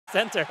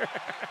center.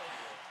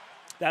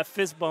 That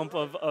fist bump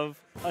of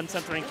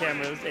uncentering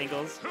cameras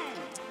angles.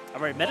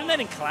 All right, Meta Knight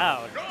and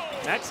Cloud.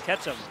 Max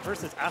Ketchum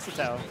versus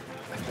Aceto.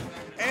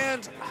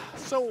 And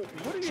so,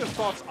 what are your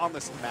thoughts on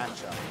this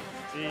matchup?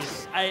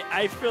 Jeez,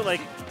 I feel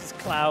like just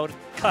Cloud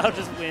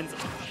just wins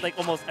like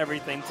almost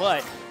everything.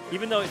 But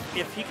even though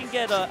if he can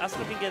get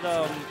Aceto can get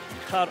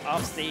Cloud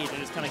off stage and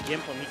just kind of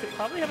gimp him, he could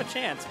probably have a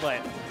chance.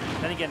 But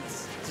then again,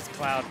 it's just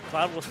Cloud.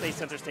 Cloud will stay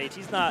center stage.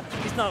 He's not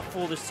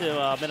foolish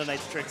to Meta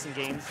Knight's tricks and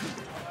games.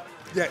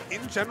 Yeah,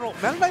 in general,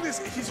 Meta Knight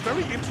he's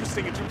very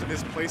interesting in terms of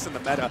his place in the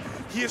meta.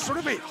 He is sort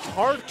of a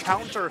hard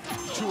counter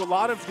to a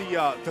lot of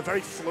the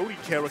very floaty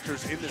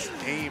characters in this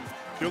game,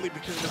 purely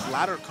because of his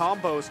ladder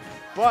combos.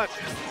 But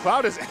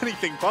Cloud is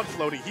anything but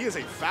floaty. He is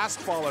a fast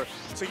faller.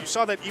 So you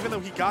saw that even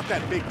though he got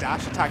that big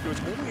dash attack, it was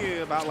only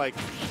about like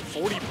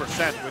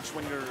 40%, which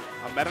when you're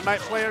a Meta Knight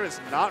player is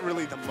not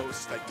really the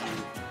most that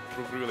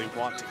you really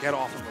want to get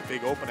off of a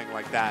big opening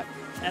like that.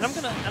 And I'm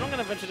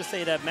gonna venture to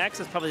say that Max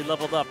has probably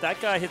leveled up.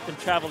 That guy has been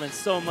traveling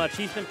so much.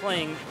 He's been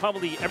playing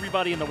probably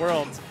everybody in the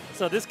world.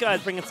 So this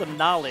guy's bringing some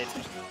knowledge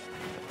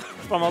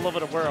from all over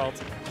the world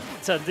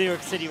to New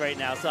York City right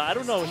now. So I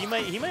don't know. He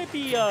might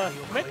be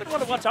one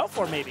to watch out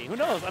for. Maybe, who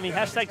knows? I mean,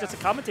 hashtag just a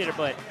commentator,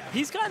 but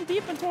he's gotten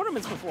deep in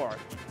tournaments before.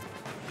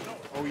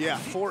 Oh yeah,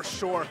 for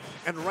sure.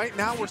 And right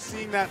now we're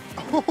seeing that.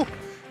 Oh,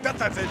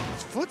 that's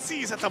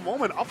footsies at the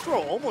moment. Up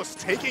throw almost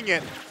taking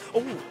it.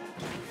 Oh.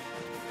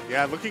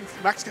 Yeah,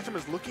 Max Ketchum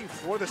is looking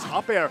for this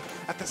up air.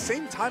 At the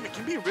same time, it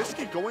can be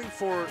risky going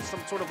for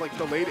some sort of like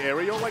delayed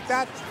aerial like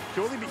that,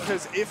 purely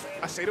because if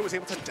Aceto was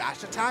able to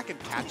dash attack and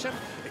catch him,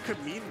 it could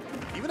mean,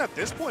 even at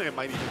this point, it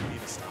might even mean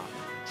a stop.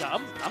 Yeah,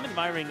 I'm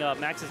admiring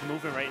Max's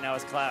movement right now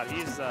as Cloud.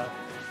 He's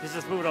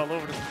just moving all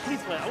over the place.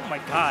 Oh my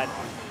God.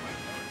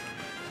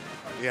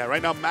 Yeah,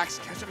 right now Max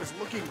Ketchum is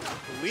looking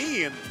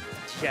clean.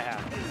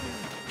 Yeah.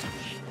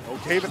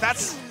 Okay, but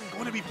that's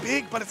going to be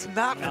big, but it's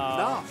not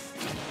enough.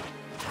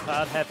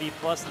 Cloud heavy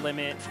plus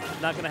limit.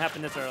 Not going to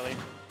happen this early.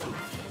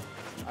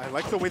 I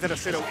like the way that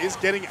Aceto is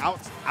getting out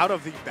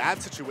of the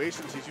bad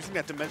situations. He's using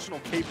that dimensional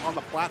cape on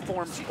the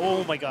platforms.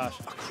 Oh my gosh.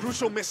 A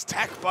crucial missed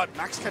tech, but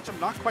Max Ketchum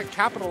not quite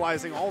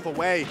capitalizing all the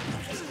way.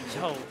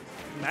 Yo,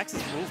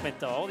 Max's movement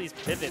though, all these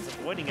pivots,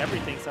 avoiding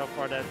everything so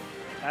far that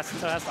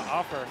Aceto has to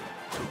offer.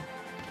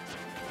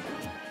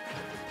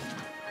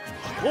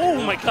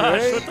 Oh my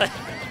gosh, what the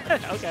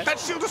okay. That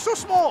shield is so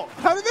small.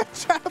 How did that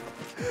jab?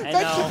 I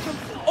know.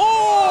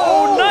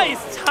 Oh,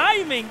 nice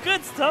timing.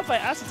 Good stuff by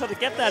Aceto to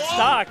get that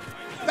stock.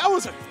 That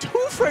was a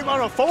 2-frame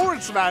on a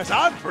forward smash,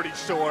 I'm pretty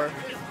sure.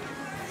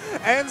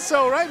 And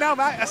so right now,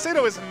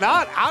 Aceto is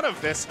not out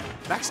of this.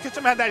 Max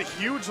Ketchum had that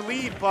huge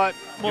lead, but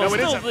well,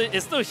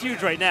 it's still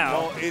huge right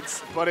now.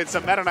 Well, it's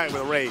a Meta Knight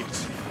with rage.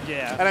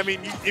 Yeah. And I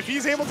mean, if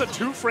he's able to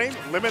 2-frame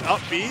limit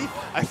up B,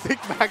 I think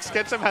Max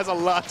Ketchum has a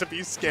lot to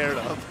be scared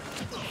of.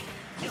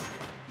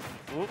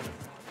 Oop.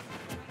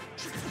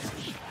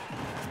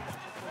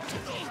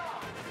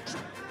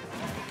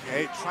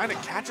 Okay, trying to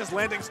catch his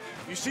landings.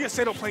 You see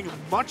Aceto playing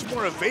much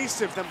more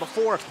evasive than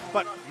before,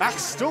 but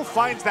Max still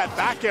finds that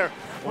back air,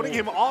 putting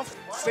him off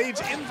stage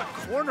in the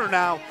corner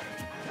now.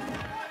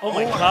 Oh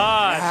my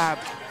gosh. Grab.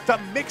 The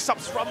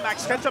mix-ups from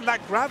Max Ketchum,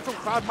 that grab from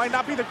Cloud might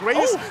not be the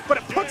greatest, but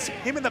it puts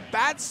him in the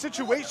bad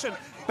situation.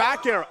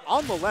 Back air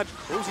on the ledge,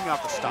 closing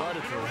out the stop.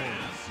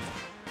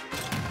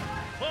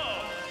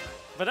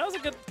 But that was a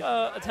good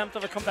attempt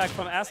of a comeback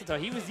from Aceto.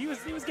 He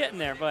was getting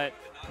there, but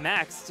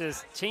Max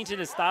just changing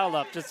his style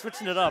up, just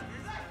switching it up.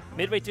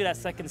 Midway through that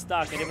second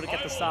stock, and able to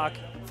get the stock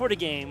for the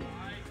game.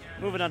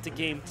 Moving on to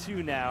game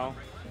 2 now.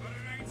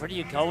 Where do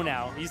you go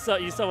now? You saw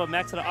what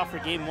Max had to offer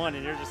game 1,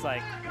 and you're just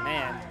like,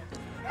 man.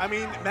 I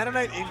mean, Meta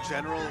Knight in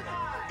general,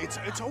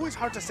 it's always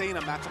hard to say in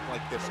a matchup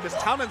like this, because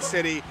Town and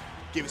City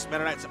gives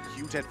Meta Knight some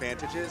huge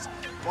advantages,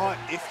 but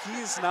if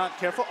he's not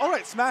careful, all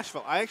right,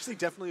 Smashville, I actually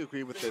definitely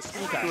agree with this.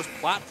 Okay. Those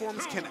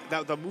platforms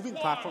the moving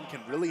platform can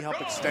really help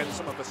extend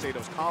some of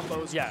Aceto's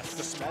combos. Yes.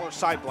 The smaller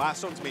side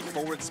blast zones make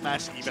forward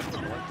smash even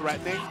more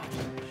threatening.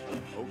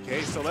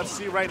 Okay, so let's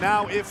see right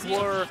now if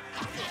we're...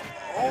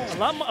 A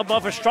lot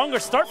above a stronger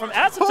start from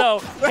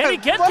Aceto. Can he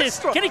get this?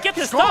 Can he get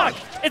this stock?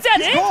 Is that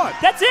it? Gone.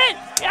 That's it.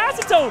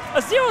 Aceto,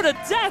 a 0 to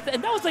death,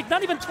 and that was like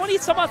not even 20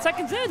 some odd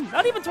seconds in.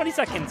 Not even 20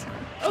 seconds.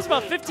 That was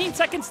about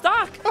 15-second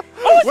stock.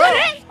 Oh, is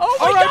that it? Oh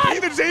my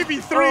God. RIP to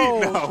JB3. Oh.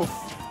 No.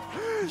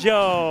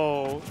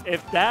 Yo,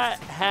 if that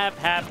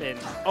happened,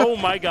 oh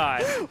my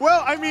God.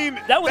 Well, I mean,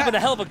 that would have been a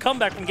hell of a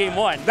comeback from game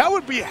 1. That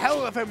would be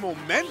hell of a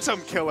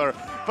momentum killer.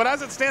 But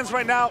as it stands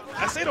right now,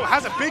 Aceto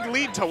has a big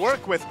lead to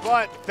work with,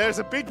 but there's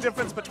a big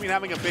difference between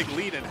having a big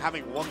lead and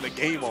having won the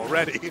game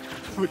already,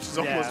 which is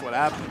almost what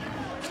happened.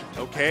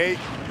 Okay,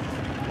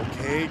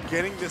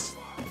 getting this.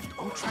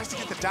 Oh, tries to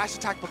get the dash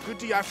attack, but good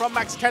DI from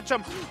Max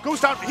Ketchum.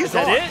 Goes down. He's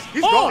gone.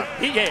 He's gone.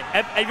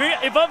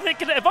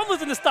 If I'm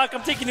losing the stock,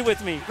 I'm taking it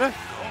with me.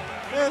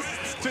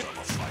 Yes,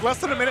 less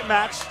than a minute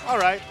match. All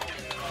right.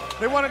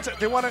 They wanted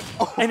to.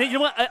 Oh. And then, you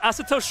know what?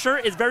 Aceto's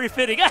shirt is very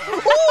fitting.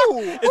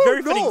 It's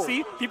very fitting.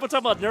 See, people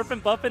talk about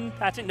nerfing, buffing,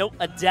 patching. No,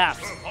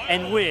 adapt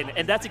and win.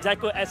 And that's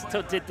exactly what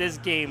Aceto did this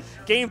game.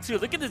 Game 2.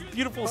 Look at this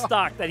beautiful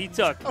stock that he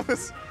took.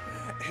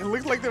 It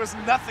looked like there was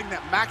nothing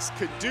that Max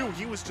could do.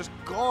 He was just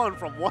gone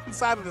from one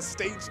side of the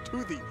stage to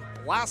the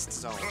blast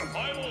zone.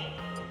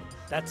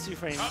 That's 2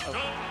 frames.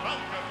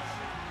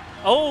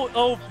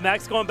 Oh,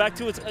 Max going back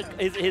to his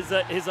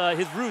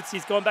roots.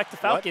 He's going back to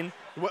Falcon.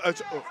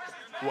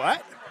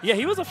 What? Yeah,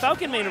 he was a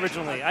Falcon main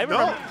originally. I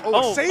remember.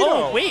 No.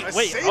 Aceto. Wait.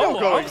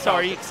 Aceto I'm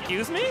sorry.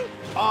 Excuse me?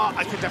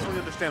 I can definitely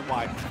understand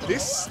why.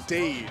 This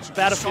stage,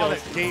 Battlefield.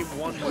 game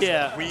 1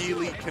 was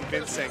really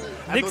convincing.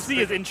 Nick C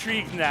is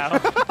intrigued now.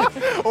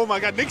 Oh my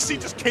God, Nick C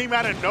just came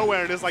out of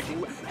nowhere and is like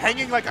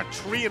hanging like a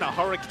tree in a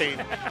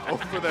hurricane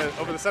over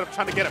the setup,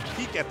 trying to get a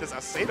peek at this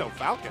Aceto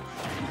Falcon.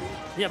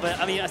 Yeah, but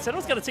I mean,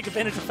 Aceto's got to take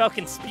advantage of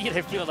Falcon's speed.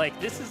 I feel like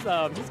this is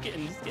he's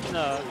getting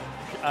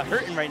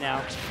hurting right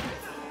now.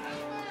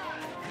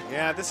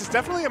 Yeah, this is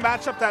definitely a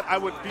matchup that I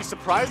would be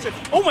surprised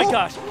if. Oh my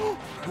gosh!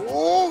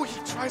 Oh, he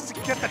tries to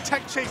get the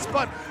tech chase,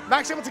 but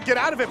Max able to get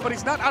out of it, but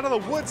he's not out of the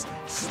woods.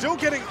 Still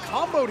getting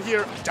comboed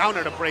here.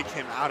 Downer to break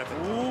him out of it.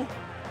 Ooh.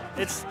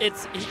 It's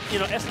you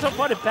know, Aceto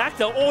brought it back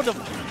though. Oh, the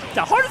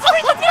hardest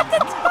thing to get the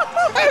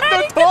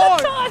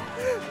taunt!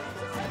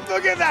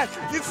 Look at that!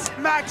 It's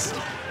Max.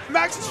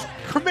 Max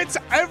commits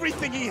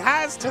everything he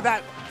has to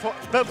that.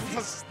 The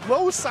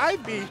low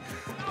side B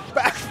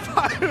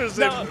backfires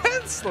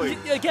immensely.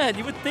 Again,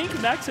 you would think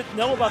Max would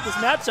know about this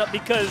matchup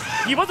because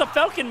he was a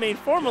Falcon main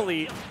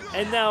formerly,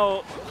 and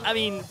now, I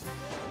mean,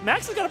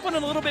 Max has got to put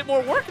in a little bit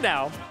more work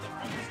now.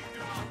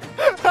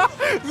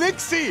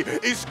 Nick C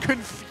is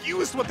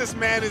confused what this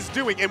man is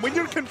doing, and when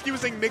you're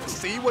confusing Nick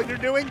C what you're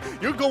doing,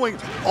 you're going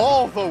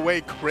all the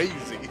way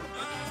crazy.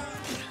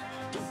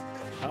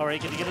 All right,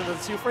 going to get another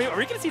 2 frame. Are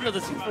we going to see another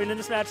 2 frame in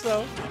this match,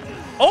 though?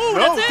 Oh,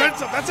 no,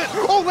 that's it!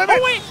 Oh, limit!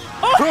 Oh, wait!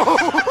 Oh!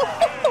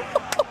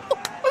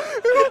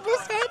 It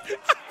almost happened.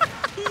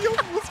 He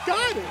almost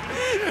got it.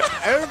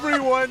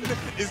 Everyone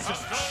is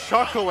just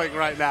chuckling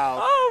right now.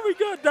 Oh, my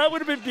God. That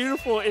would have been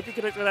beautiful if he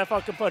connected that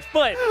Falcon Punch.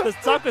 But the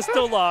stock was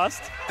still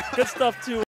lost. Good stuff, too.